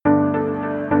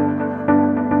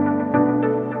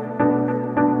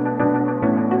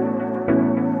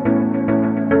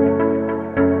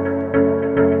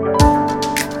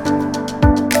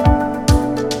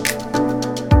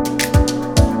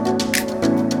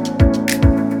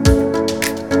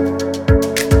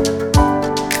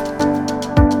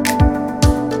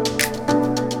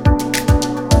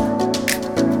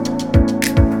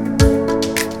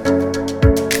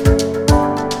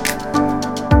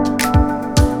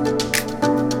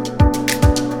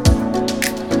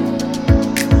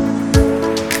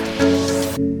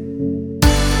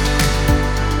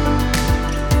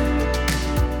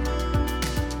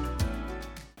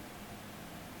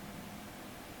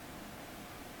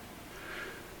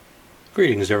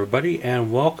Greetings, everybody,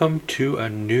 and welcome to a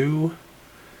new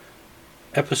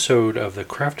episode of the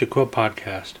Crafted Quilt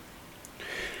Podcast.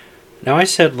 Now, I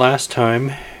said last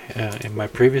time in my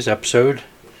previous episode,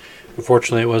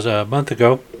 unfortunately it was a month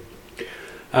ago,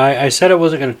 I said I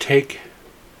wasn't going to take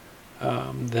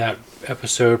that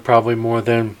episode probably more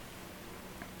than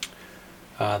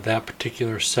that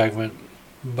particular segment,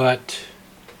 but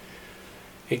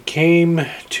it came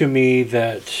to me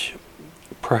that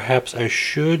perhaps I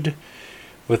should.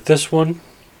 With this one,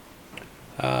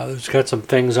 it's got some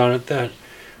things on it that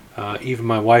even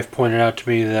my wife pointed out to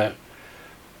me that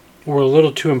were a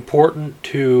little too important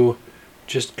to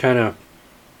just kind of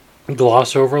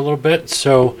gloss over a little bit.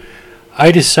 So I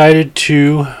decided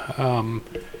to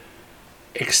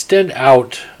extend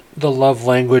out the love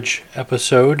language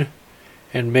episode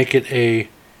and make it a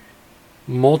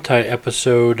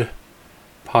multi-episode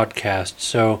podcast.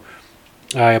 So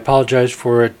I apologize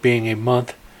for it being a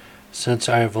month since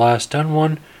I have last done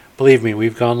one. Believe me,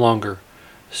 we've gone longer.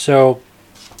 So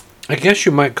I guess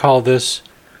you might call this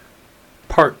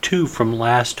part 2 from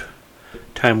last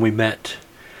time we met.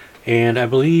 And I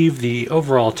believe the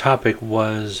overall topic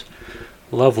was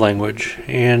love language.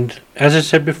 And as I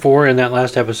said before in that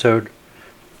last episode,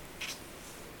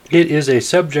 it is a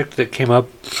subject that came up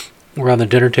around the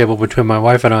dinner table between my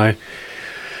wife and I.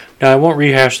 Now, I won't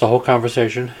rehash the whole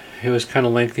conversation. It was kind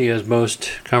of lengthy, as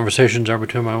most conversations are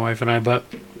between my wife and I, but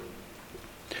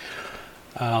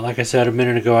like I said a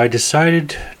minute ago, I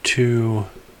decided to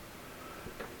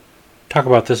talk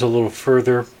about this a little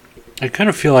further. I kind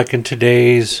of feel like in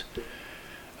today's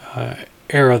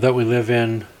era that we live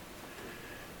in,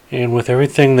 and with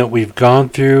everything that we've gone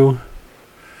through,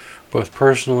 both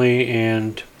personally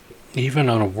and even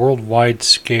on a worldwide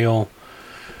scale,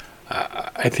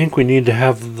 I think we need to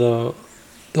have the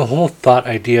whole thought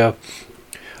idea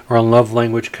around love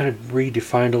language kind of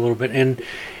redefined a little bit, and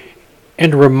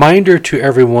a reminder to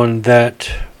everyone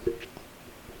that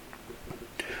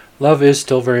love is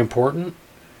still very important,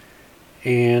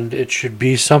 and it should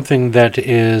be something that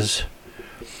is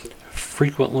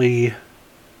frequently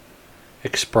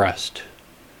expressed,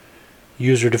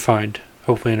 user defined,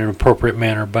 hopefully in an appropriate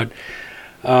manner. But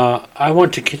I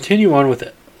want to continue on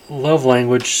with love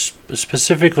language,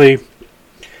 specifically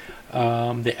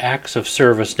the acts of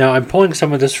service. Now, I'm pulling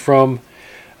some of this from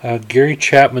Gary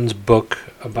Chapman's book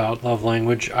about love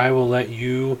language. I will let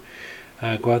you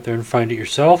go out there and find it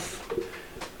yourself.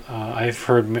 I've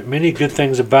heard many good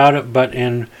things about it, but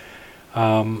in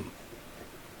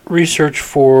research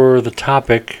for the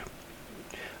topic,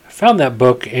 I found that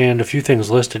book and a few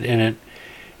things listed in it,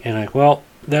 and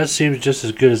that seems just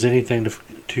as good as anything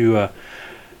to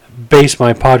base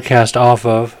my podcast off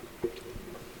of.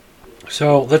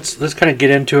 So let's kind of get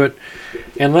into it,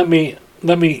 and let me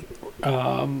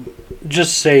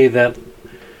just say that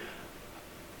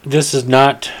this is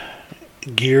not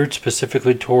geared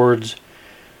specifically towards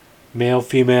male,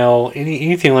 female,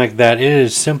 anything like that. It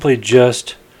is simply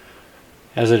just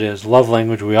as it is, love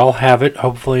language. We all have it.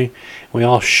 Hopefully, we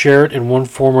all share it in one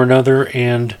form or another,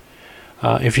 and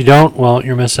if you don't, well,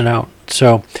 you're missing out.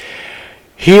 So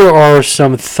here are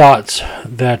some thoughts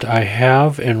that I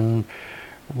have in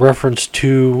reference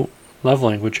to love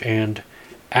language and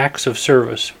acts of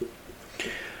service.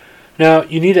 Now,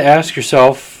 you need to ask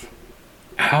yourself,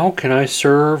 how can I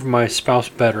serve my spouse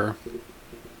better?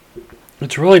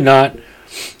 It's really not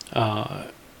a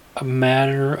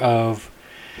matter of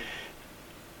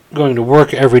going to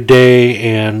work every day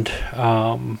and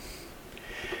coming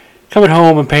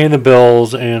home and paying the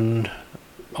bills and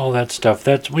all that stuff.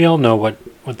 We all know what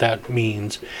that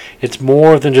means. It's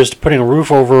more than just putting a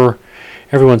roof over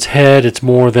everyone's head. It's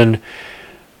more than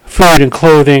food and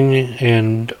clothing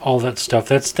and all that stuff.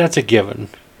 That's a given.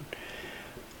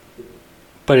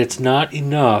 But it's not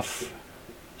enough.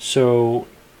 So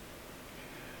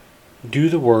do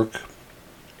the work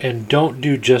and don't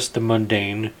do just the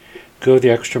mundane. Go the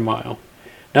extra mile.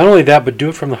 Not only that, but do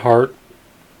it from the heart.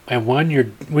 And when you're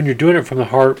doing it from the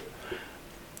heart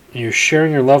and you're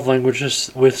sharing your love languages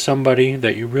with somebody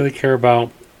that you really care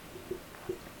about,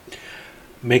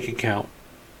 make it count.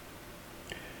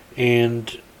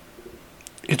 And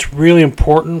it's really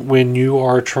important when you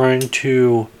are trying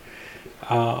to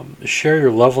share your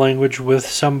love language with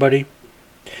somebody.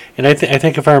 And I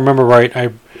think if I remember right,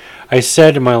 I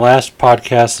said in my last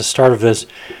podcast, the start of this,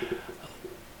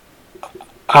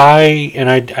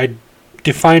 I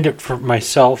defined it for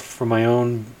myself, from my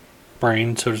own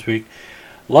brain, so to speak.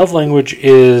 Love language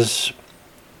is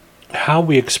how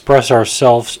we express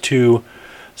ourselves to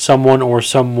someone or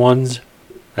someone's.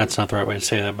 That's not the right way to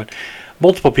say that, but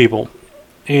multiple people.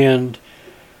 And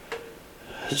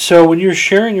So when you're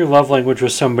sharing your love language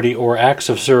with somebody or acts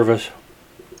of service,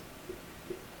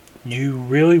 you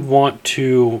really want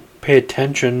to pay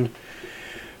attention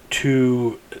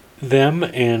to them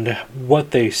and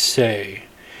what they say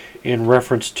in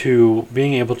reference to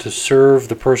being able to serve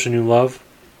the person you love.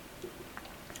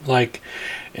 Like,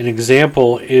 an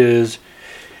example is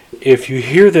if you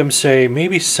hear them say,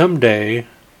 maybe someday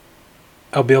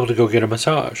I'll be able to go get a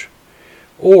massage.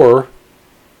 Or,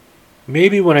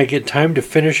 maybe when I get time to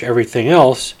finish everything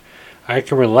else, I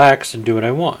can relax and do what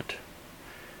I want.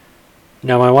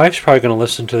 Now, my wife's probably going to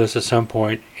listen to this at some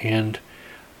point, and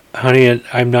honey,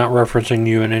 I'm not referencing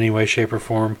you in any way, shape, or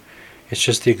form. It's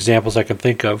just the examples I can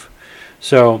think of.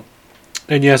 So,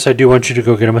 and yes, I do want you to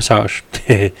go get a massage.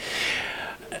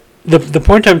 The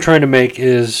point I'm trying to make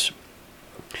is,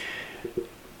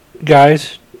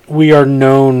 guys, we are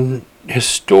known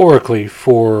historically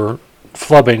for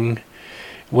flubbing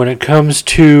when it comes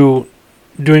to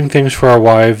doing things for our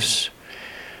wives.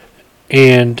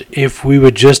 And if we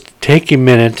would just take a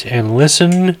minute and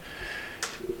listen,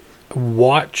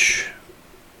 watch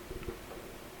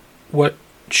what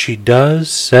she does,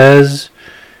 says,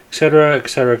 etc.,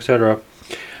 etc., etc.,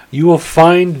 you will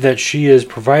find that she is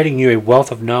providing you a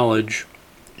wealth of knowledge,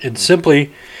 and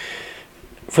simply,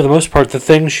 for the most part, the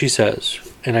things she says.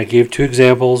 And I gave 2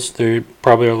 examples. They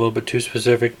probably are a little bit too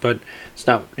specific, but it's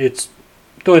the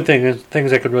only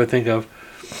things I could really think of.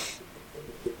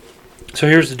 So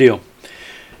here's the deal.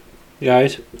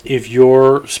 Guys, if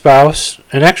your spouse,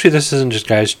 and actually this isn't just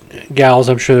guys, gals,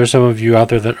 I'm sure there's some of you out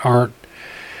there that aren't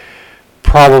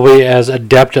probably as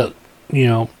adept at,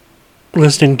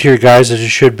 listening to your guys as you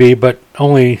should be, but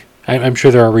I'm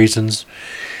sure there are reasons.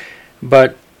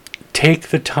 But take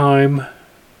the time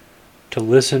to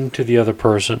listen to the other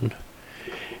person.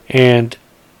 And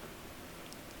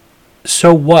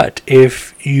so what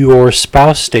if your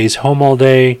spouse stays home all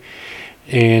day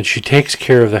and she takes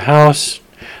care of the house,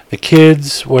 the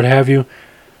kids, what have you?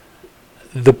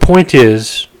 The point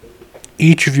is,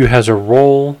 each of you has a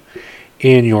role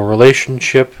in your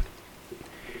relationship,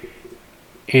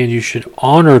 and you should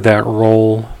honor that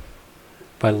role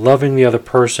by loving the other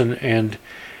person and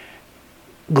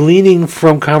gleaning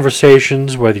from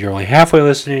conversations, whether you're only halfway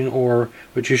listening or,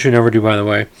 which you should never do, by the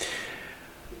way.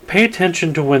 Pay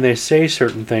attention to when they say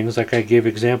certain things, like I gave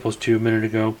examples to a minute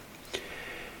ago,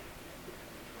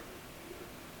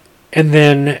 and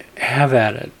then have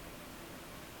at it.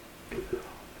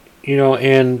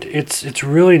 And it's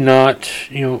really not,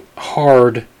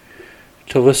 hard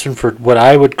to listen for what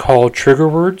I would call trigger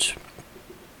words.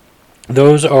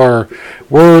 Those are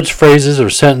words, phrases, or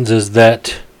sentences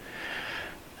that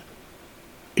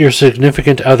your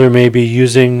significant other may be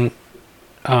using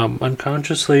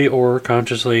unconsciously or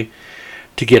consciously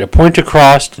to get a point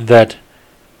across that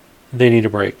they need a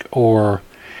break, or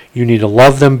you need to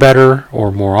love them better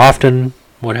or more often,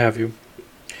 what have you.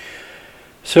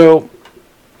 So,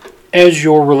 as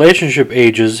your relationship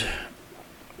ages,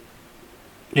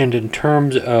 and in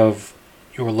terms of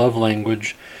your love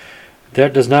language,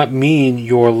 that does not mean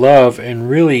your love, and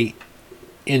really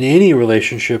in any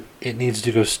relationship, it needs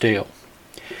to go stale.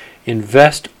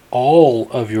 Invest all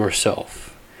of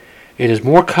yourself. It is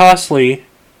more costly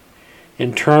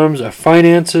in terms of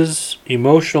finances,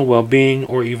 emotional well-being,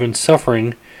 or even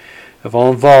suffering, if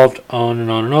all involved, on and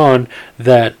on and on,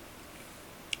 that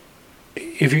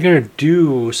if you're going to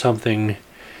do something,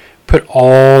 put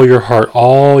all your heart,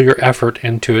 all your effort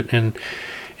into it. And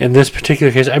in this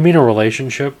particular case, I mean a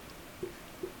relationship,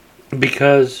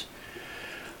 because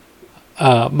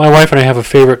my wife and I have a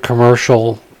favorite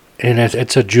commercial, and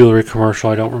it's a jewelry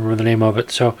commercial. I don't remember the name of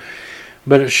it.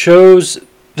 But it shows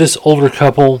this older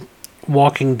couple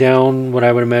walking down what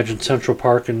I would imagine Central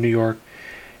Park in New York,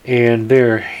 and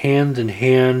they're hand in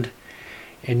hand,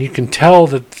 and you can tell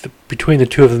that between the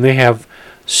two of them, they have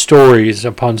stories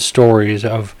upon stories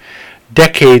of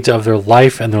decades of their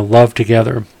life and their love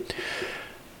together.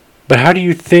 But how do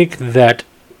you think that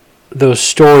those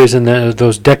stories and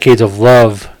those decades of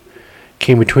love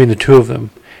came between the two of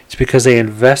them? It's because they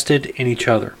invested in each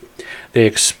other. They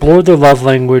explored their love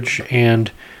language,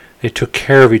 and they took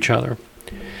care of each other.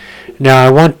 Now,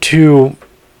 I want to...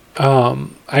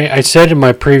 I said in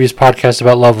my previous podcast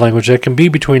about love language that it can be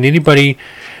between anybody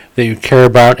that you care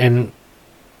about, and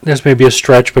this may be a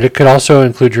stretch, but it could also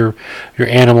include your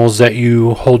animals that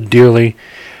you hold dearly.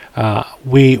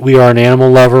 We are an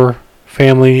animal lover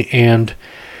family, and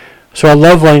so our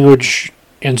love language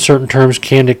in certain terms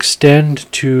can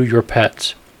extend to your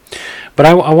pets. But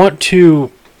I want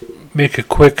to make a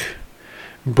quick,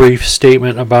 brief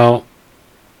statement about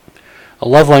a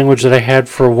love language that I had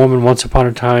for a woman once upon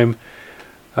a time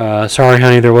Sorry,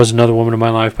 honey, there was another woman in my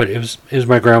life, but it was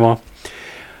my grandma.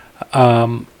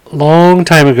 Long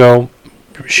time ago,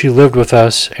 she lived with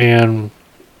us, and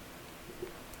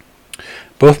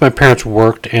both my parents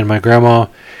worked, and my grandma,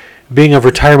 being of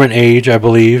retirement age, I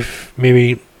believe,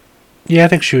 maybe, yeah, I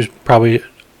think she was probably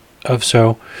of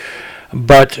so.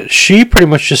 But she pretty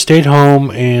much just stayed home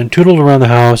and tootled around the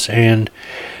house and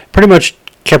pretty much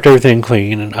kept everything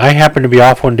clean. And I happened to be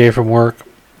off one day from work,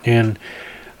 and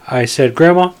I said,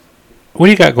 Grandma, what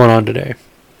do you got going on today?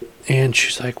 And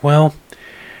she's like, well,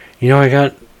 I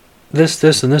got this,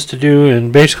 and this to do.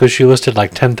 And basically she listed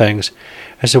like 10 things.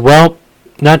 I said, well,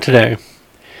 not today.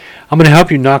 I'm going to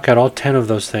help you knock out all 10 of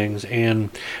those things. And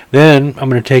then I'm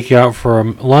going to take you out for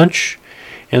lunch.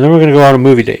 And then we're going to go on a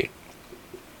movie date.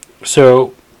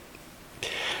 So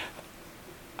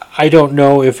I don't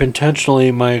know if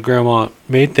intentionally my grandma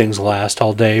made things last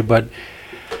all day, but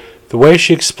the way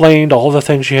she explained all the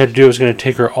things she had to do was going to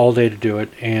take her all day to do it,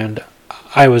 and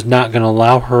I was not going to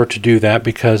allow her to do that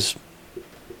because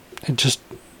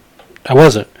I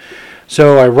wasn't.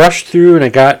 So I rushed through and I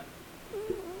got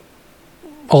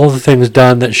all the things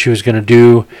done that she was going to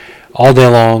do all day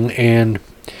long, and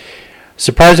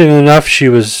surprisingly enough, she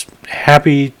was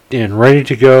happy and ready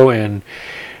to go, and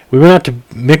we went out to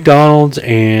McDonald's,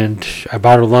 and I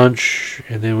bought her lunch,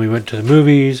 and then we went to the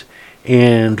movies,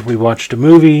 and we watched a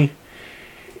movie,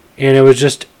 and it was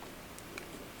just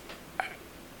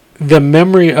the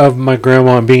memory of my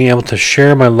grandma and being able to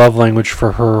share my love language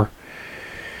for her.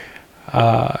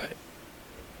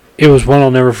 It was one I'll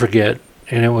never forget,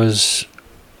 and it was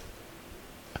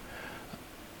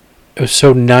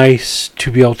so nice to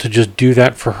be able to just do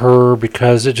that for her,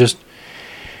 because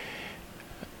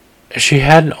she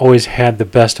hadn't always had the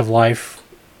best of life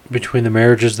between the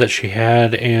marriages that she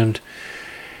had, and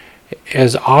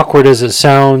as awkward as it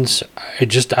sounds,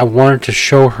 I wanted to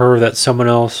show her that someone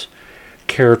else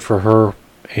cared for her.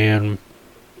 And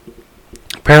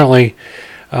apparently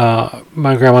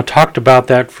my grandma talked about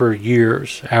that for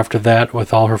years after that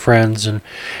with all her friends, and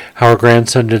how her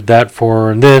grandson did that for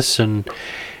her, and this, and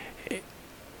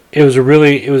it was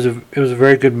a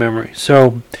very good memory.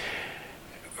 So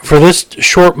for this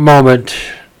short moment,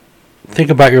 think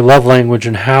about your love language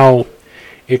and how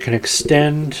it can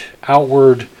extend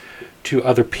outward to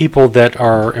other people that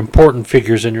are important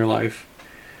figures in your life.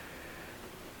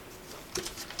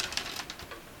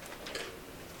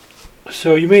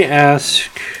 So you may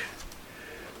ask,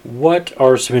 what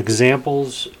are some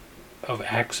examples of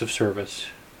acts of service?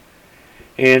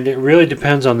 And it really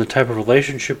depends on the type of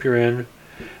relationship you're in,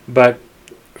 but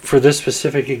for this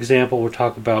specific example, we'll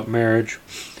talk about marriage.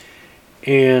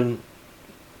 And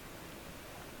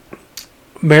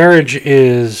marriage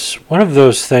is one of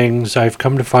those things I've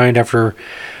come to find after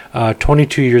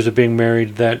 22 years of being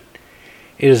married, that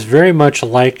it is very much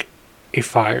like a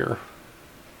fire.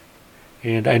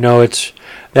 And I know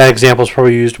that example is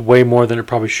probably used way more than it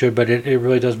probably should, but it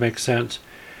really does make sense.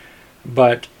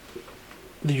 But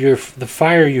the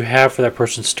fire you have for that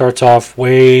person starts off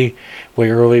way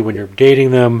early when you're dating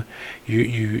them.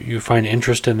 You find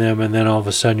interest in them, and then all of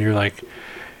a sudden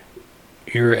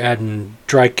you're adding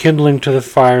dry kindling to the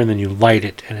fire, and then you light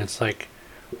it, and it's like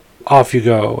off you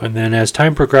go. And then as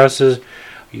time progresses,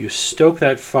 you stoke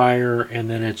that fire, and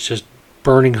then it's just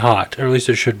burning hot, or at least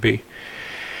it should be.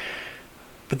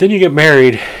 But then you get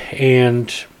married,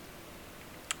 and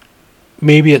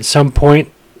maybe at some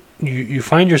point you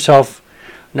find yourself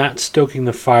not stoking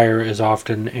the fire as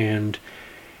often, and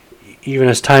even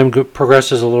as time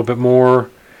progresses a little bit more,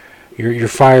 your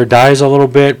fire dies a little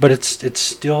bit, but it's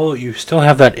still, you still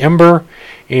have that ember,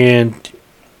 and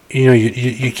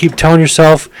you keep telling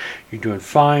yourself you're doing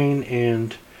fine,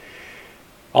 and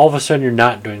all of a sudden you're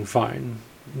not doing fine.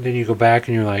 Then you go back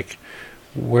and you're like,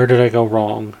 where did I go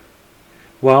wrong?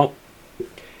 Well,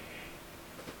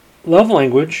 love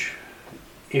language,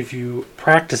 if you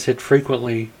practice it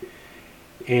frequently,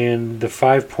 and the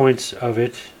 5 points of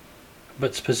it,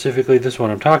 but specifically this one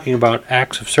I'm talking about,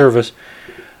 acts of service,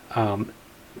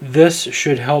 this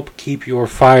should help keep your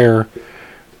fire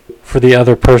for the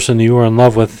other person that you are in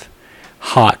love with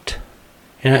hot.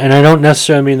 And I don't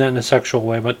necessarily mean that in a sexual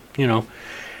way, but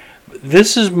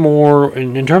this is more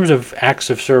in terms of acts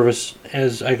of service.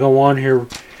 As I go on here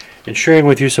and sharing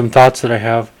with you some thoughts that I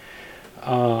have,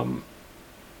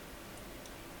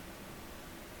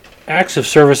 acts of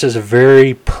service is a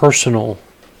very personal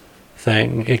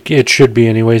thing. It should be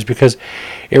anyways, because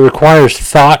it requires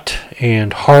thought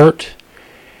and heart,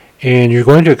 and you're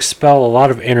going to expel a lot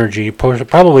of energy,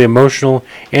 probably emotional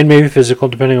and maybe physical,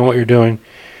 depending on what you're doing,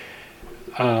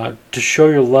 to show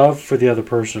your love for the other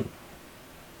person.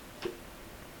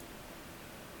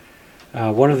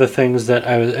 One of the things that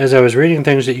as I was reading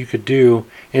things that you could do,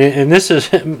 and this is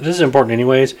this is important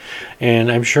anyways,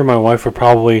 and I'm sure my wife would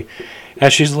probably,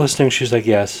 as she's listening, she's like,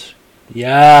 yes,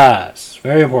 yes,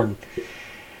 very important.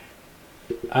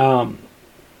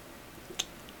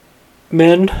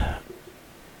 Men,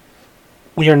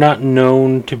 we are not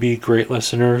known to be great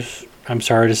listeners. I'm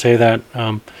sorry to say that.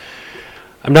 I'm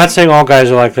not saying all guys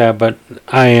are like that, but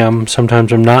I am.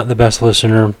 Sometimes I'm not the best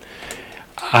listener.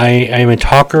 I am a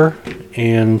talker,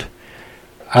 and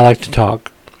I like to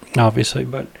talk, obviously,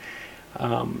 but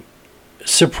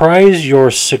surprise your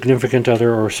significant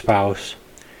other or spouse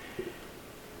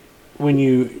when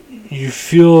you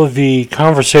feel the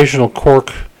conversational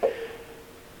cork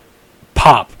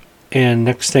pop, and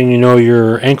next thing you know,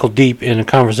 you're ankle deep in a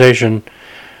conversation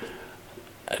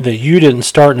that you didn't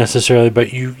start necessarily,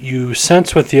 but you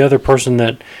sense with the other person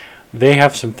that they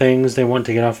have some things they want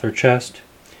to get off their chest.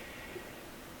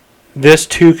 This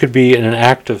too could be an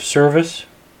act of service.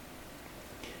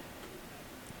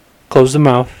 Close the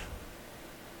mouth.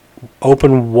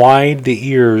 Open wide the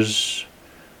ears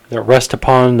that rest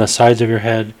upon the sides of your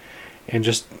head and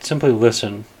just simply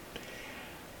listen.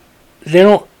 They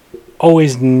don't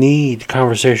always need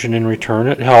conversation in return.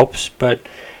 It helps, but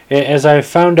as I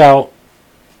found out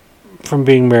from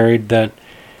being married, that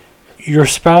your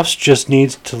spouse just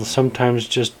needs to sometimes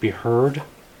just be heard,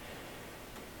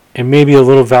 and maybe a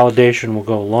little validation will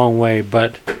go a long way.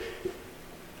 But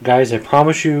guys, I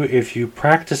promise you, if you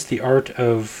practice the art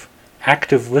of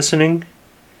active listening,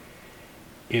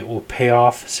 it will pay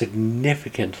off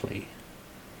significantly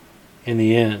in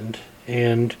the end.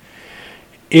 And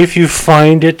if you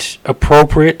find it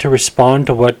appropriate to respond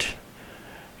to what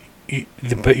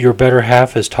your better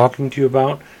half is talking to you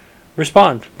about,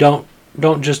 respond. Don't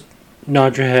just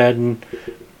nod your head and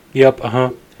yep,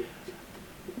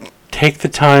 Take the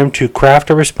time to craft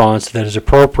a response that is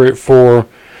appropriate for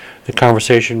the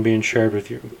conversation being shared with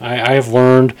you. I have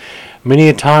learned many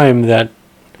a time that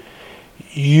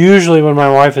usually when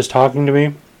my wife is talking to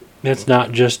me, it's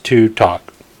not just to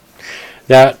talk.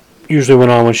 That usually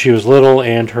went on when she was little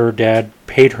and her dad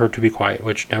paid her to be quiet,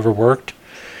 which never worked.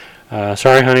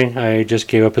 Sorry, honey, I just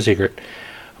gave up a secret.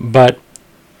 But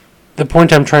the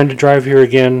point I'm trying to drive here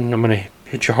again, I'm going to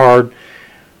hit you hard.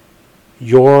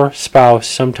 Your spouse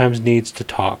sometimes needs to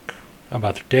talk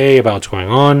about their day, about what's going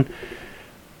on.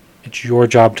 It's your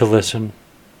job to listen.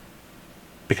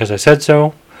 Because I said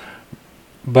so,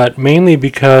 but mainly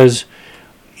because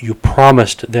you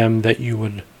promised them that you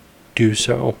would do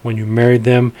so when you married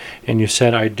them and you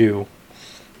said, I do.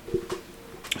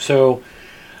 So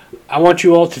I want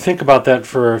you all to think about that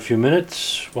for a few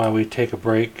minutes while we take a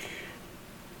break.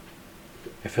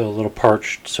 I feel a little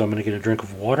parched, so I'm going to get a drink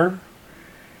of water.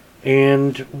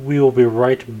 And we will be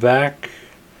right back.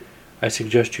 I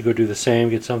suggest you go do the same,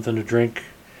 get something to drink,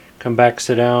 come back,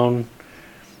 sit down,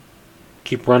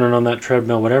 keep running on that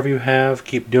treadmill, whatever you have,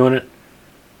 keep doing it.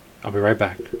 I'll be right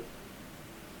back.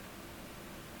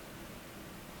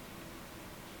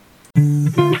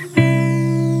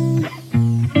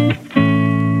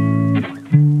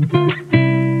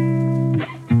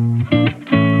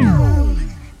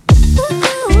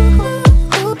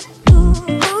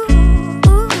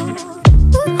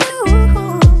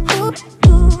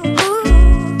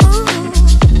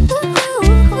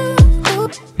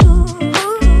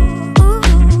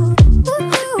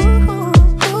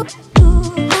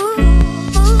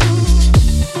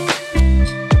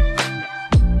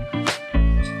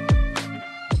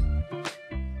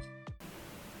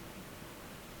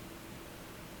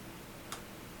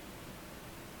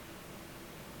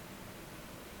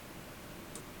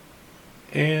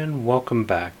 And welcome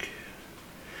back.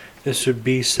 This would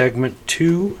be segment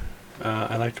 2.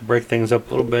 I like to break things up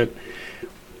a little bit,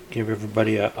 give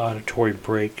everybody an auditory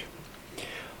break.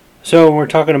 So we're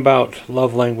talking about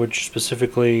love language,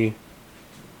 specifically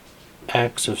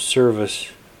acts of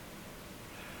service.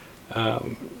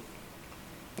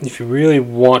 If you really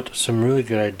want some really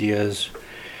good ideas,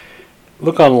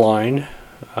 look online,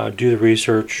 do the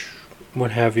research,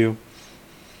 what have you.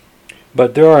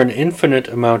 But there are an infinite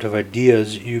amount of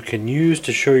ideas you can use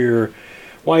to show your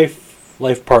wife,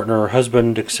 life partner,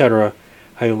 husband, etc.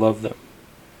 how you love them.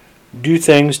 Do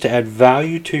things to add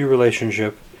value to your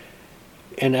relationship,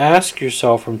 and ask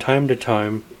yourself from time to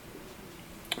time,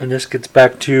 and this gets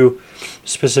back to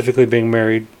specifically being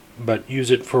married, but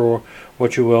use it for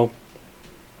what you will.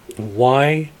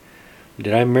 Why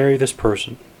did I marry this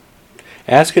person?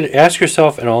 Ask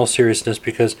yourself in all seriousness,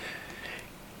 because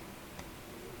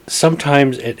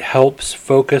sometimes it helps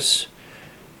focus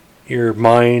your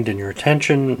mind and your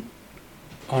attention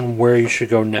on where you should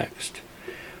go next.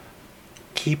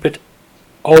 Keep it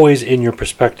always in your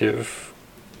perspective,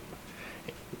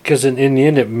 because in the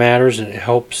end it matters and it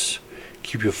helps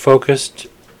keep you focused.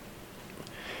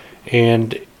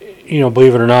 And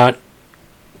believe it or not,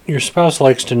 your spouse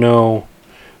likes to know,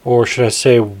 or should I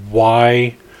say,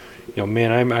 why.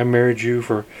 Man, I married you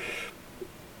for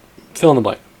fill in the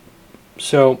blank.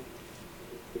 So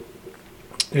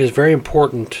it is very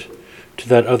important to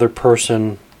that other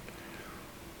person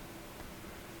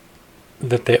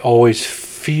that they always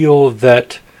feel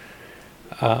that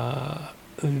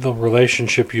the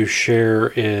relationship you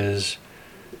share is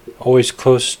always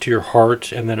close to your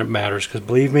heart and that it matters. Because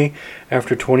believe me,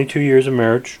 after 22 years of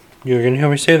marriage, you're going to hear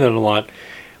me say that a lot,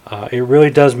 it really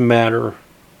does matter.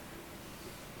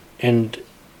 And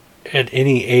at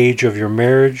any age of your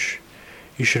marriage,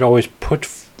 you should always put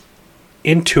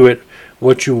into it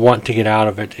what you want to get out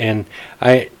of it. And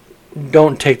I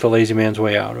don't take the lazy man's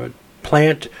way out of it.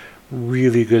 Plant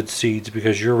really good seeds,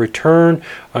 because your return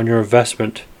on your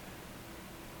investment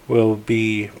will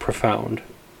be profound.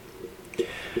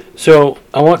 So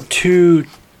I want to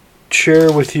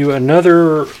share with you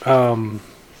another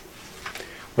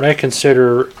what I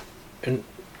consider a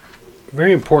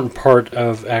very important part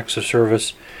of acts of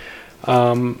service.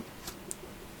 It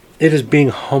is being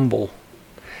humble.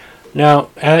 Now,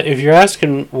 if you're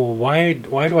asking, well, why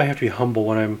do I have to be humble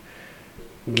when I'm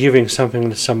giving something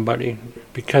to somebody?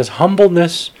 Because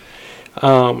humbleness,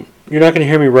 you're not going to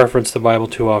hear me reference the Bible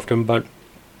too often, but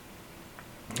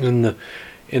in the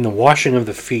washing of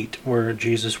the feet, where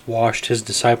Jesus washed his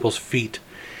disciples' feet,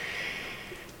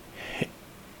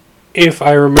 if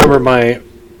I remember my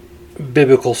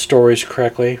biblical stories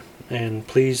correctly, and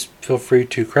please feel free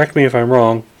to correct me if I'm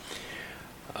wrong,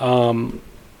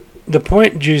 the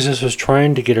point Jesus was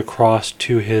trying to get across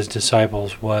to his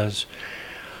disciples was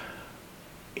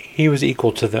he was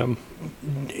equal to them.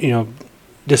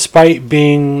 Despite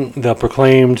being the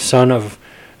proclaimed Son of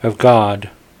God,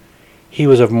 he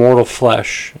was of mortal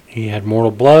flesh. He had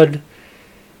mortal blood.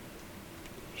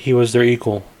 He was their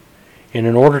equal. And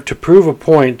in order to prove a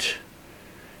point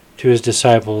to his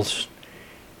disciples,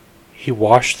 he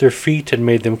washed their feet and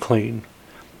made them clean.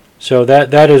 So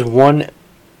that is one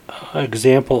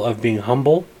example of being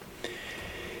humble.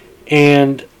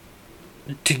 And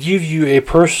to give you a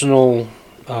personal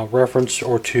reference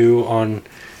or two on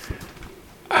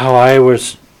how I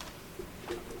was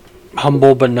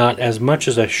humble but not as much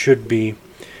as I should be,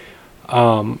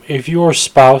 if your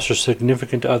spouse or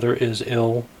significant other is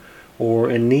ill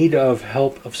or in need of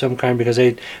help of some kind because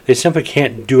they simply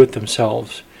can't do it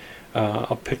themselves,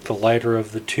 I'll pick the lighter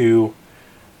of the two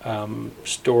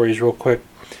stories real quick.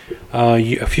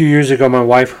 A few years ago, my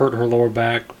wife hurt her lower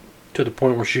back to the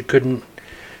point where she couldn't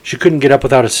get up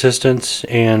without assistance,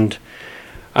 and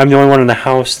I'm the only one in the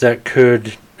house that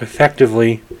could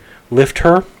effectively lift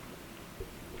her.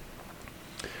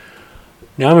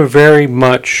 Now I'm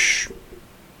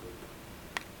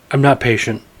not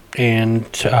patient, and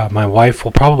my wife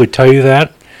will probably tell you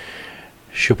that.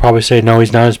 She'll probably say, no,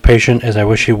 he's not as patient as I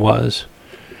wish he was.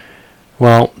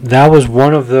 Well, that was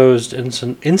one of those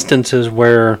instances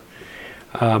where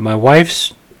my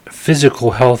wife's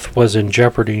physical health was in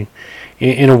jeopardy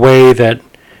in a way that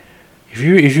if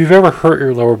you've ever hurt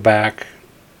your lower back,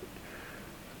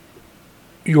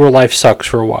 your life sucks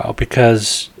for a while,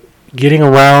 because getting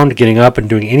around, getting up, and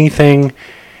doing anything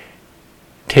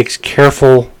takes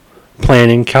careful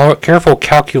planning, careful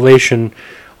calculation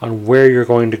on where you're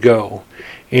going to go.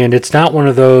 And it's not one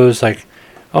of those like,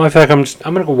 oh, I feel like I'm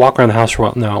going to go walk around the house for a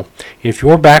while. No. If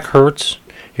your back hurts,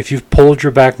 if you've pulled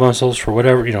your back muscles for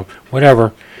whatever,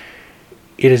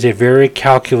 it is a very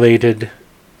calculated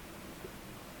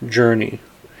journey.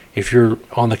 If you're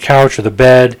on the couch or the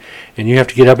bed and you have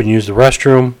to get up and use the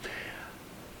restroom,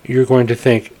 you're going to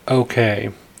think,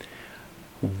 okay,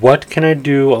 what can I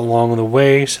do along the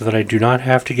way so that I do not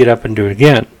have to get up and do it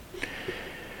again?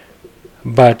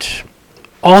 But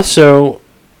also,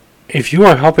 if you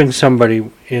are helping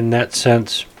somebody in that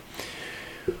sense,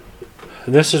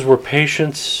 this is where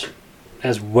patience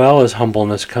as well as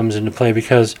humbleness comes into play,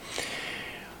 because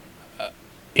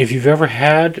if you've ever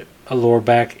had a lower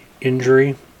back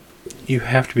injury, you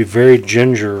have to be very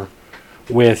ginger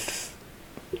with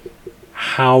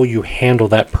how you handle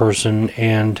that person.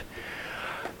 And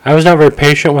I was not very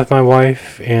patient with my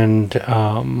wife, and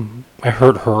I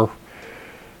hurt her.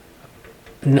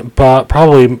 But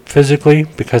probably physically,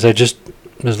 because I just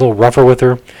was a little rougher with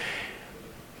her.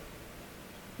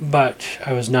 But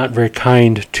I was not very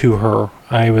kind to her.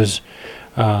 I was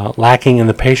lacking in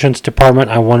the patience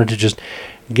department. I wanted to just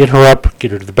get her up,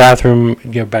 get her to the bathroom,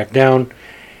 get her back down.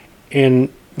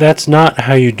 And that's not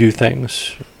how you do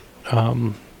things.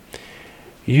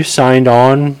 you signed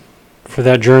on for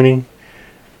that journey,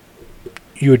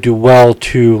 you would do well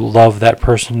to love that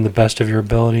person to the best of your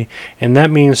ability. And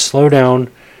that means slow down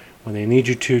when they need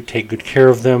you to, take good care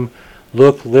of them,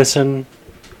 look, listen,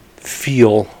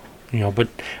 feel, but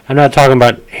I'm not talking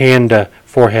about hand to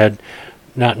forehead,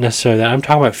 not necessarily that. I'm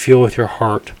talking about feel with your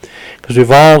heart. Because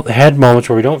we've all had moments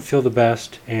where we don't feel the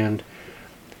best, and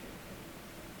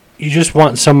you just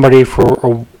want somebody for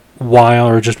a while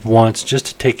or just once just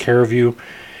to take care of you,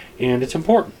 and it's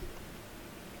important.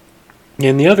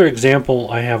 And the other example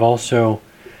I have also,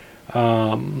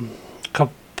 a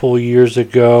couple years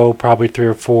ago, probably 3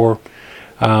 or 4,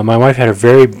 my wife had a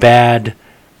very bad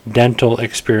dental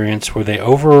experience where they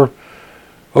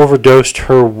overdosed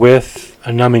her with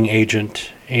a numbing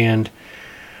agent, and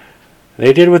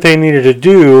they did what they needed to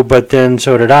do, but then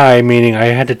so did I, meaning I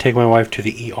had to take my wife to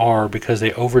the ER because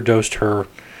they overdosed her,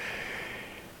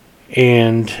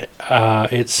 and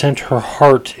it sent her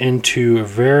heart into a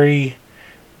very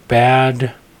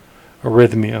bad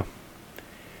arrhythmia.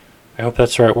 I hope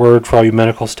that's the right word for all you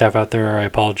medical staff out there. I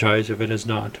apologize if it is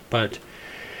not. But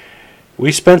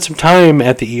we spent some time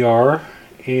at the ER,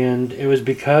 and it was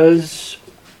because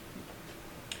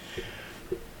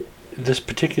this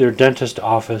particular dentist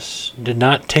office did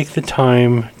not take the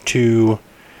time to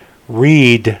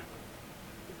read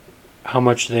how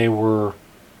much they were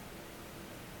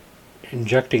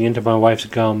injecting into my wife's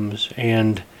gums,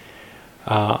 and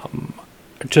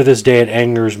to this day it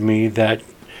angers me that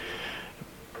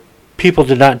people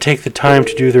did not take the time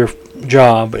to do their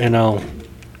job. And I'll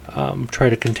try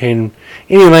to contain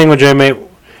any language I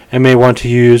may want to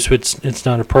use. It's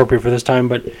not appropriate for this time,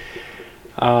 but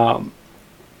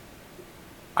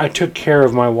I took care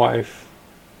of my wife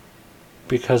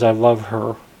because I love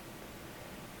her,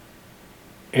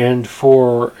 and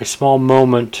for a small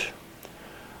moment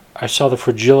I saw the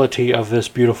fragility of this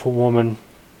beautiful woman,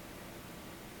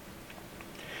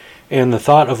 and the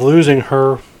thought of losing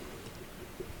her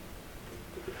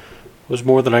was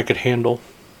more than I could handle.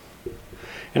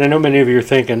 And I know many of you are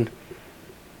thinking,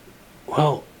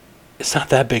 well, it's not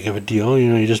that big of a deal,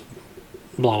 you just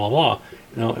blah blah blah.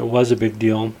 It was a big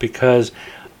deal because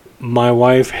my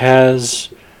wife has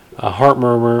a heart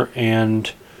murmur, and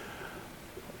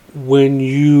when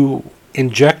you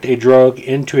inject a drug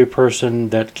into a person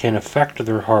that can affect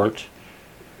their heart,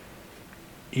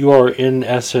 you are in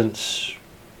essence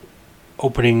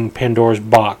opening Pandora's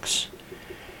box.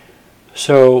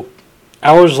 So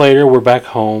hours later, we're back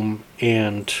home,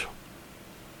 and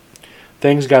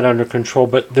things got under control,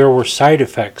 but there were side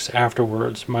effects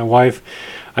afterwards. My wife,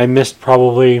 I missed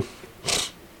probably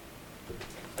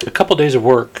a couple days of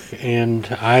work, and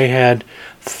I had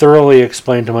thoroughly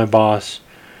explained to my boss,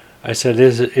 I said,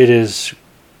 it is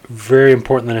very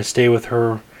important that I stay with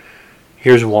her.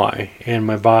 Here's why. And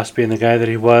my boss, being the guy that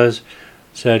he was,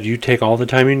 said, you take all the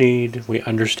time you need. We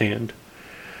understand.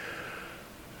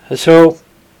 So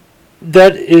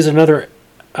that is another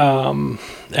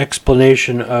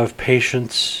explanation of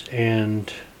patience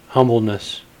and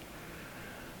humbleness.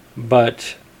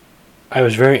 But I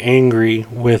was very angry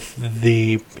with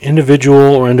the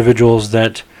individual or individuals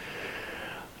that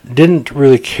didn't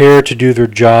really care to do their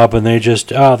job, and they just,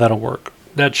 that'll work.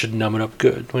 That should numb it up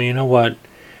good. Well, you know what?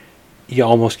 You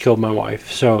almost killed my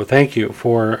wife. So thank you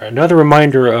for another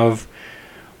reminder of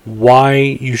why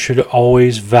you should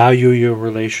always value your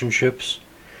relationships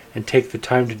and take the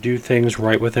time to do things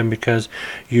right with them, because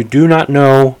you do not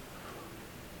know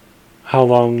how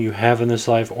long you have in this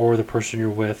life or the person you're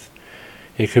with.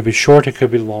 It could be short, it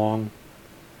could be long.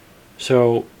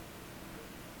 So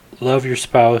love your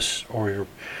spouse or your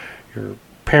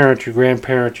parent, your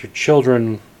grandparent, your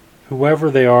children, whoever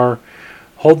they are.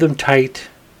 Hold them tight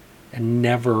and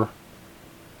never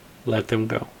let them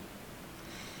go.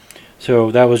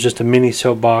 So that was just a mini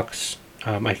soapbox.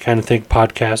 I kind of think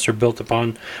podcasts are built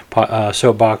upon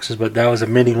soapboxes, but that was a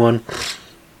mini one.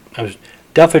 I was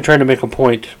definitely trying to make a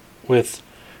point with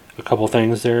a couple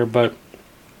things there, but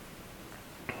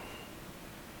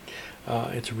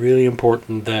it's really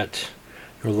important that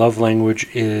your love language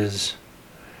is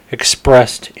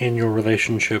expressed in your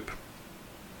relationship.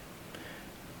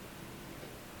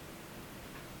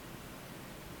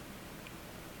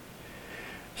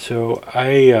 So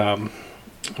I'm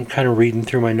kind of reading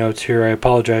through my notes here. I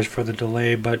apologize for the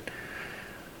delay, but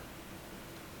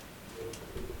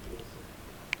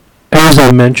as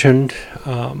I mentioned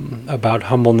about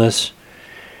humbleness,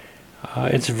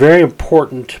 it's very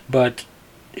important, but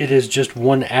it is just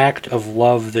one act of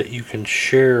love that you can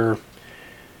share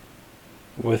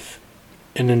with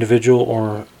an individual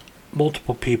or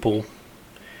multiple people.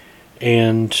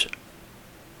 And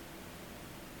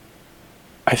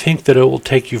I think that it will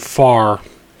take you far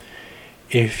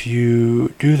if you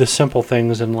do the simple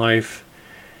things in life.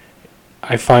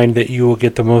 I find that you will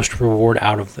get the most reward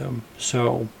out of them.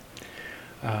 So,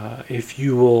 if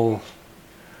you will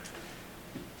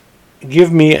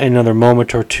give me another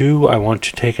moment or two, I want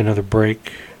to take another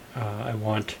break. I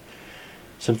want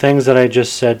some things that I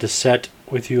just said to set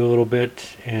with you a little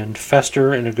bit and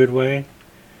fester in a good way.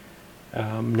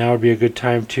 Now would be a good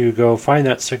time to go find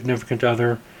that significant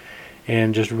other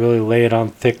and just really lay it on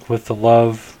thick with the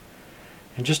love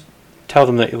and just tell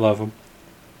them that you love them.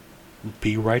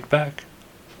 Be right back.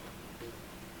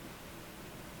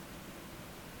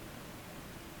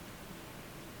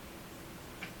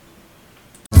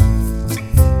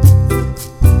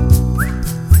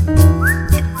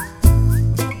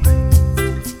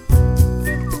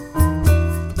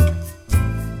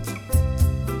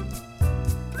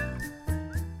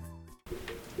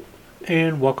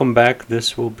 And welcome back.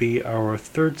 This will be our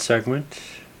third segment.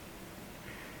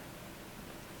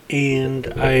 And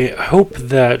I hope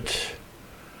that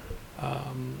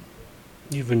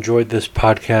you've enjoyed this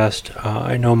podcast.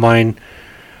 I know mine,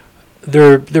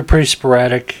 they're pretty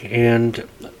sporadic. And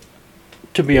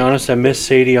to be honest, I miss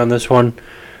Sadie on this one.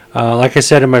 Like I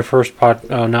said in my first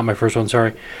not my first one,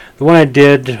 sorry. The one I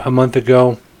did a month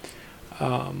ago,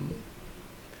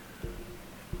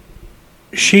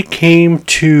 she came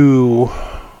to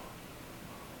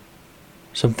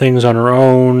some things on her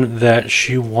own that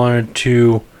she wanted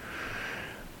to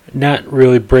not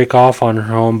really break off on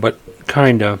her own, but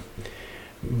kinda.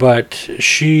 But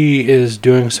she is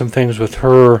doing some things with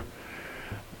her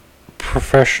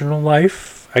professional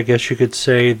life. I guess you could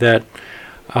say that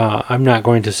I'm not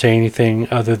going to say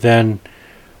anything other than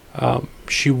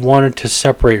she wanted to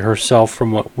separate herself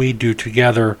from what we do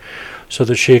together so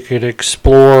that she could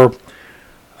explore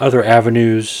other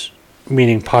avenues,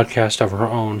 meaning podcast of her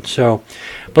own. So,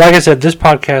 but like I said, this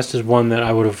podcast is one that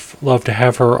I would have loved to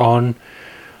have her on.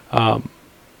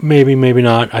 Maybe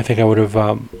not. I think I would have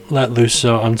let loose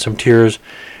on some tears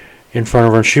in front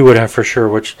of her, and she would have for sure,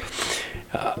 which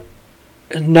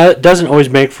doesn't always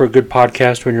make for a good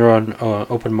podcast when you're on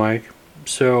open mic.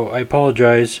 So I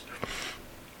apologize.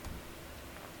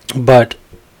 But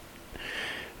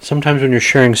sometimes when you're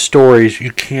sharing stories,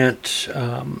 you can't,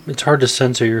 it's hard to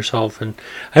censor yourself, and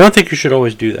I don't think you should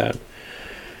always do that.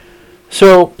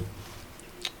 So,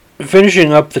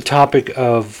 finishing up the topic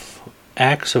of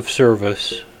acts of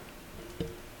service,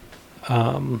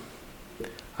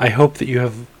 I hope that you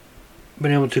have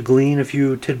been able to glean a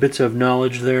few tidbits of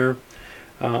knowledge there.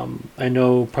 I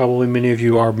know probably many of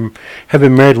you have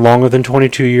been married longer than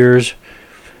 22 years,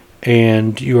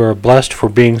 and you are blessed for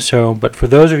being so. But for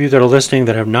those of you that are listening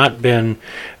that have not been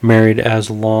married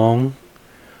as long,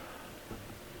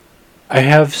 I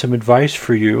have some advice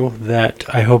for you that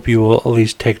I hope you will at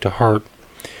least take to heart.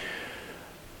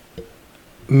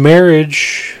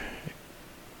 Marriage,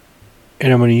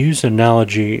 and I'm going to use an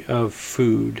analogy of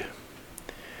food.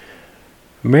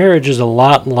 Marriage is a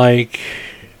lot like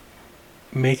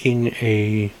making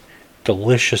a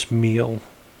delicious meal.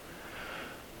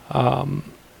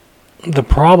 The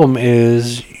problem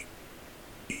is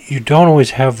you don't always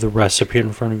have the recipe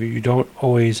in front of you. You don't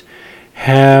always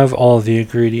have all of the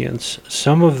ingredients.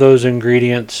 Some of those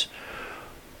ingredients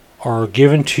are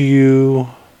given to you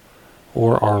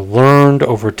or are learned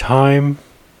over time.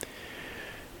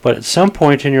 But at some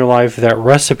point in your life, that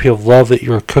recipe of love that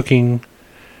you're cooking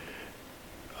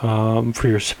for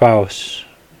your spouse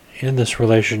in this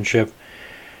relationship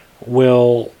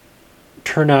will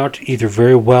turn out either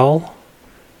very well,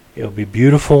 it will be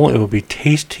beautiful, it will be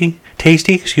tasty,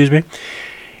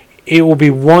 it will be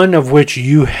one of which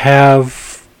you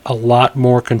have a lot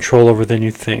more control over than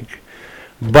you think.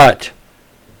 But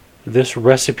this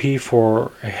recipe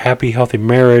for a happy, healthy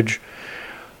marriage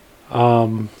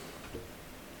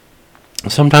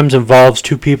sometimes involves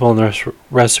two people in this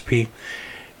recipe,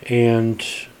 and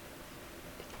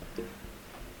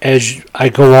as I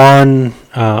go on,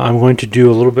 I'm going to do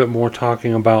a little bit more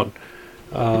talking about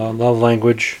love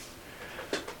language.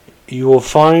 You will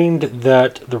find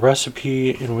that the recipe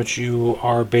in which you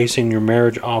are basing your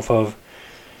marriage off of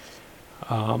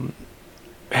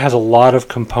has a lot of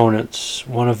components.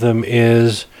 One of them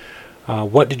is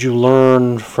what did you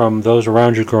learn from those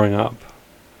around you growing up?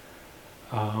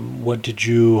 What did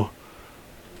you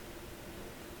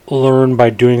learn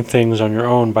by doing things on your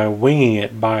own, by winging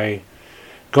it, by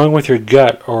going with your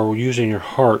gut or using your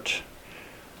heart?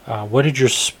 What did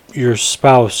your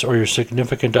spouse or your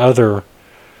significant other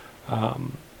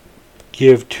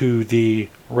give to the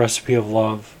recipe of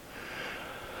love?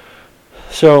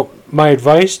 So my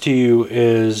advice to you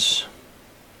is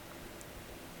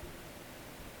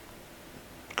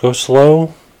Go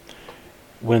slow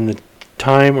when the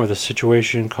time or the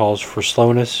situation calls for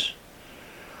slowness.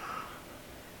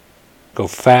 Go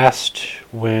fast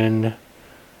when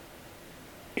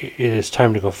it is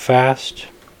time to go fast.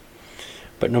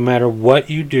 But no matter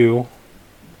what you do,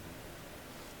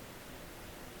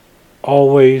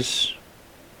 always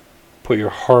put your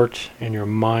heart and your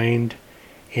mind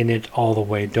in it all the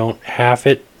way. Don't half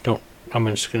it. I'm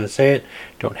just going to say it.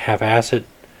 Don't half-ass it.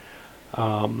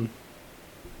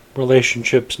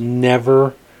 Relationships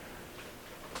never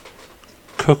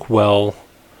cook well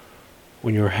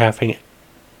when you're assing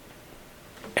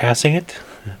it.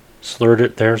 Slurred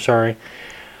it there, sorry.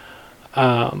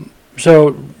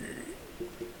 So,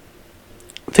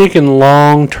 thinking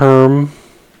long term,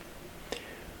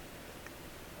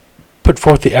 put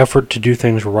forth the effort to do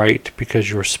things right because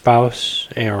your spouse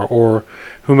or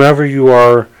whomever you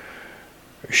are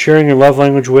sharing your love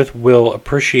language with will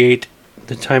appreciate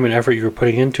the time and effort you're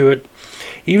putting into it.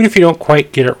 Even if you don't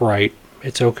quite get it right,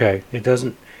 it's okay. It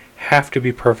doesn't have to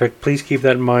be perfect. Please keep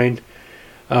that in mind.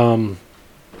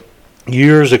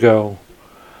 Years ago,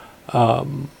 I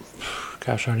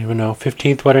don't even know,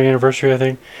 15th wedding anniversary, I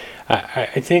think.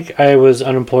 I think I was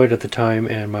unemployed at the time,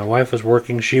 and my wife was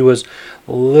working. She was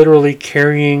literally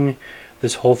carrying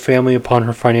this whole family upon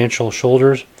her financial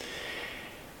shoulders.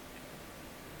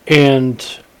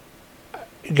 And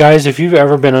guys, if you've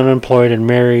ever been unemployed and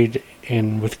married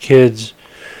and with kids,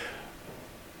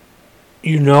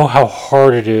 you know how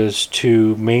hard it is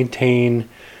to maintain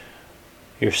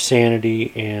your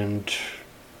sanity and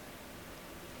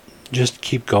just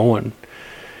keep going.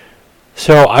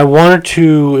 So I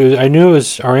knew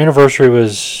our anniversary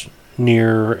was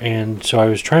near, and so I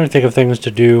was trying to think of things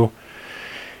to do,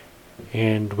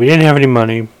 and we didn't have any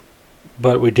money,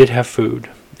 but we did have food,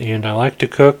 and I like to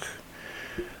cook.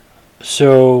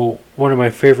 So one of my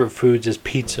favorite foods is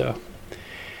pizza.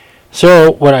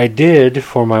 So what I did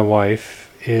for my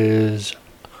wife is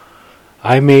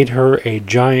I made her a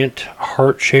giant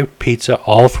heart-shaped pizza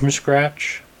all from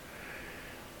scratch.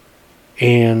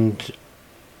 And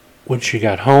when she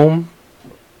got home,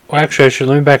 let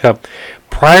me back up.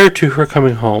 Prior to her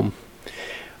coming home,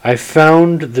 I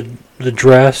found the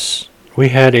dress. We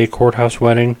had a courthouse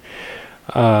wedding,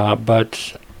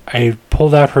 but I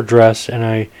pulled out her dress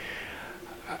and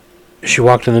she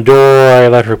walked in the door, I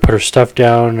let her put her stuff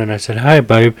down, and I said, "Hi,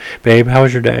 babe, how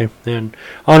was your day?" And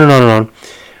on and on and on.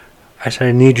 I said,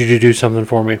 "I need you to do something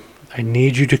for me. I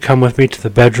need you to come with me to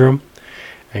the bedroom.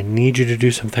 I need you to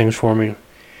do some things for me."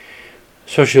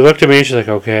 So she looked at me, and she's like,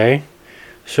 "Okay."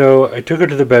 So I took her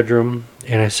to the bedroom,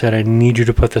 and I said, "I need you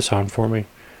to put this on for me.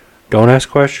 Don't ask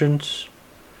questions.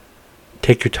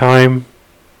 Take your time.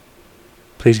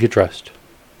 Please get dressed."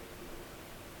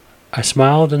 I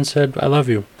smiled and said, "I love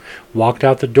you." Walked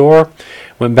out the door,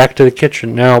 went back to the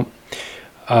kitchen. Now,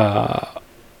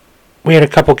 we had a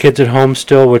couple kids at home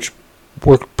still, which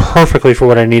worked perfectly for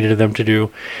what I needed them to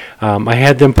do. I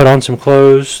had them put on some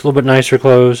clothes, a little bit nicer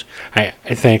clothes. I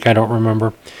think, I don't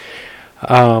remember.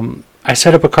 I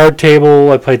set up a card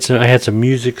table. I had some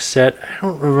music set. I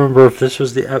don't remember if this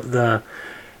was the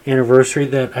anniversary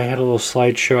that I had a little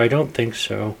slideshow. I don't think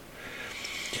so.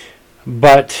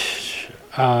 But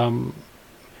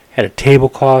had a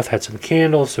tablecloth, had some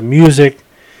candles, some music.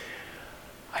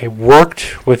 I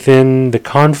worked within the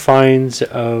confines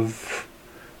of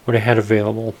what I had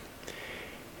available.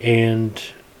 And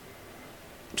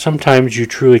sometimes you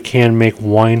truly can make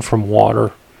wine from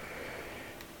water,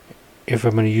 if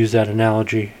I'm going to use that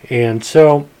analogy. And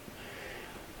so,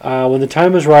 when the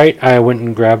time was right, I went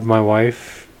and grabbed my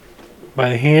wife by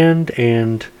the hand,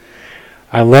 and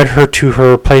I led her to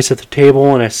her place at the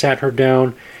table, and I sat her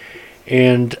down,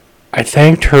 and I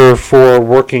thanked her for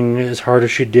working as hard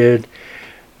as she did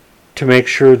to make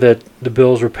sure that the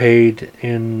bills were paid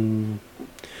and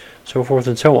so forth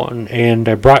and so on. And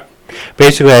I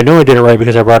know I did it right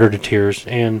because I brought her to tears.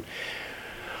 And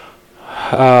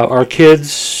our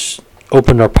kids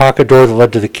opened our pocket door that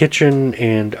led to the kitchen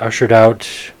and ushered out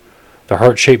the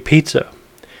heart-shaped pizza.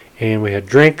 And we had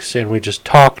drinks, and we just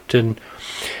talked, and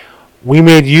we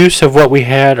made use of what we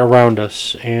had around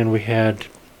us. And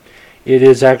it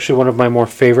is actually one of my more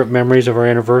favorite memories of our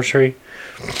anniversary.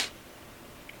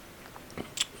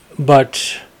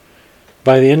 But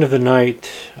by the end of the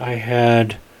night, I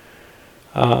had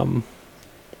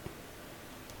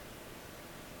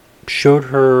showed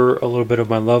her a little bit of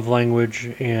my love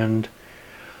language, and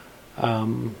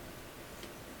I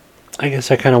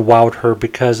guess I kind of wowed her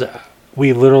because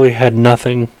we literally had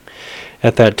nothing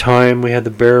at that time. We had the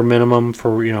bare minimum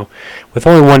for, with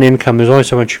only one income, there's only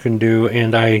so much you can do,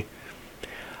 and I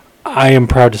am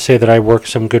proud to say that I worked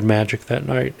some good magic that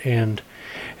night, and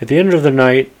At the end of the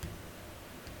night,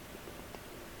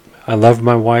 I loved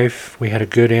my wife. We had a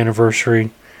good anniversary.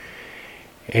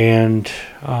 And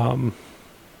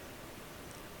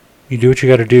you do what you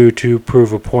got to do to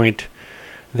prove a point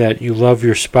that you love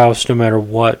your spouse no matter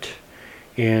what.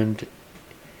 And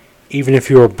even if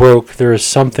you are broke, there is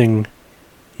something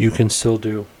you can still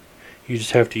do. You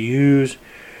just have to use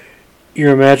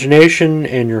your imagination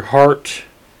and your heart,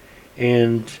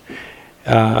 and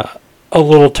a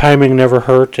little timing never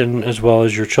hurt, and as well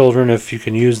as your children, if you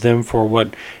can use them for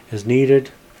what is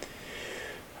needed.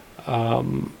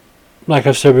 Like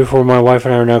I've said before, my wife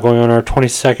and I are now going on our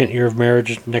 22nd year of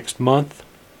marriage next month.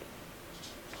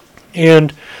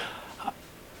 And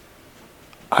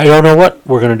I don't know what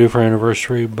we're going to do for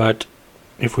anniversary, but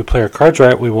if we play our cards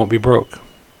right, we won't be broke.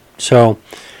 So,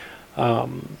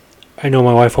 I know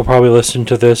my wife will probably listen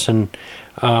to this, and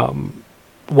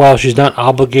while she's not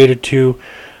obligated to,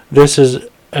 this is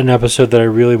an episode that I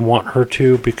really want her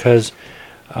to, because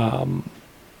I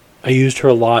used her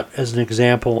a lot as an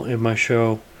example in my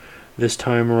show this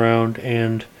time around,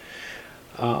 and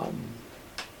I'm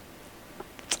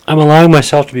allowing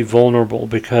myself to be vulnerable,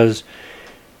 because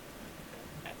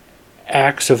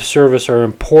acts of service are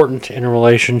important in a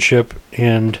relationship,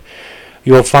 and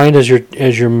you'll find as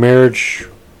your marriage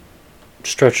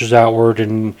stretches outward,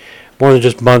 and more than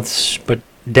just months but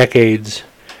decades,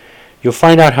 you'll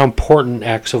find out how important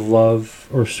acts of love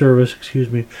or service,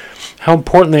 how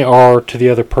important they are to the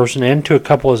other person and to a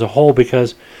couple as a whole,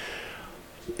 because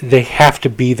they have to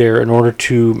be there in order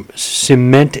to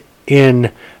cement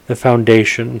in the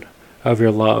foundation of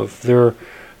your love. There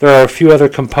are a few other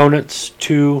components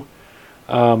to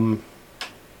your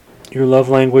love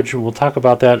language, and we'll talk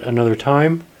about that another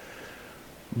time.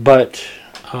 But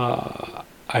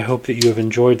I hope that you have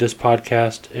enjoyed this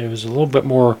podcast. It was a little bit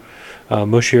more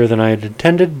mushier than I had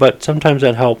intended, but sometimes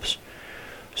that helps.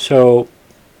 So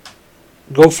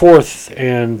go forth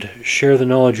and share the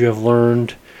knowledge you have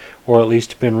learned, or at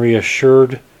least been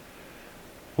reassured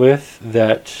with,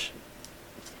 that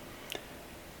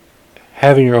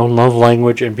having your own love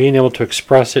language and being able to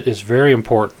express it is very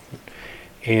important.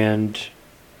 And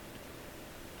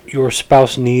your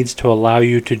spouse needs to allow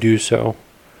you to do so.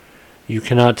 You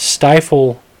cannot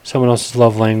stifle someone else's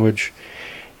love language.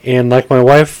 And like my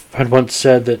wife had once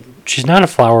said, that she's not a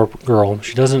flower girl.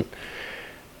 She doesn't,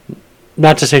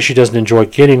 not to say she doesn't enjoy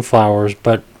getting flowers,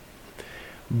 but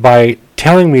by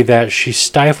telling me that, she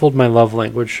stifled my love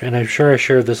language. And I'm sure I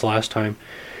shared this last time,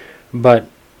 but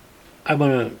I'm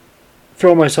going to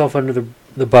throw myself under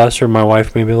the bus, or my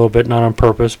wife maybe a little bit, not on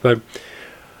purpose, but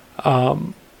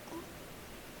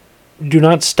do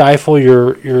not stifle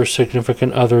your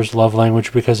significant other's love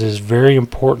language, because it is very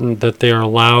important that they are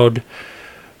allowed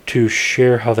to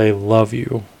share how they love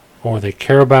you or they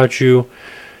care about you.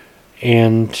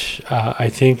 And I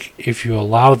think if you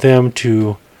allow them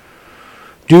to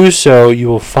do so, you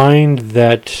will find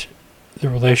that the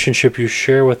relationship you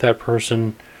share with that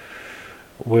person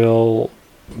will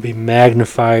be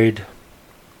magnified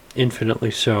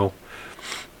infinitely so.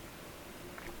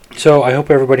 So I hope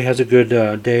everybody has a good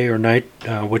day or night,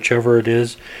 whichever it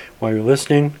is, while you're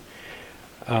listening.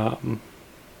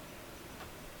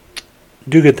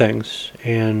 Do good things,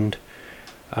 and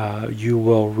you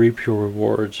will reap your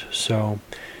rewards. So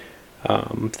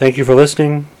thank you for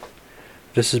listening.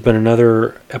 This has been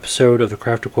another episode of the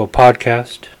Craft to Quill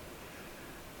podcast.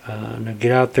 Now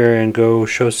get out there and go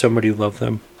show somebody you love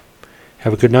them.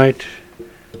 Have a good night.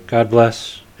 God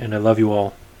bless, and I love you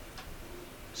all.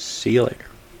 See you later.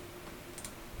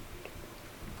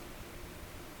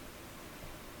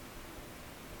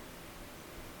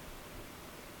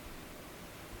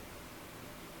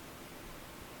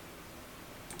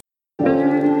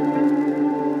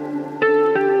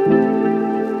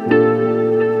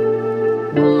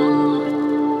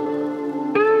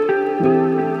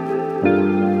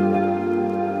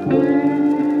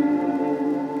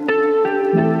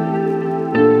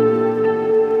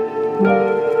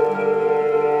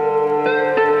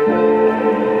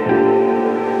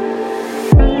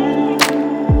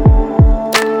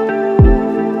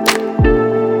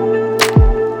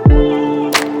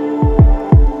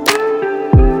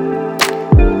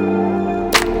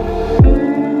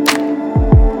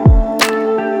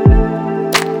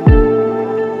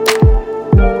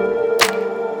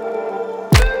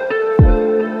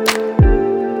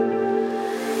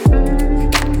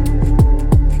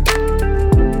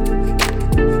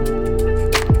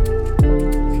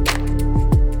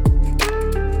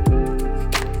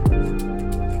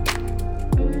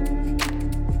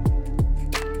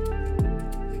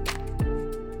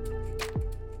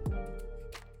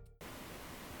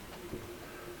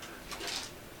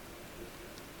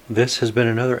 This has been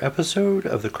another episode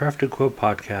of the Crafted Quill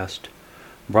Podcast,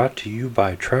 brought to you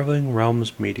by Traveling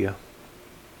Realms Media.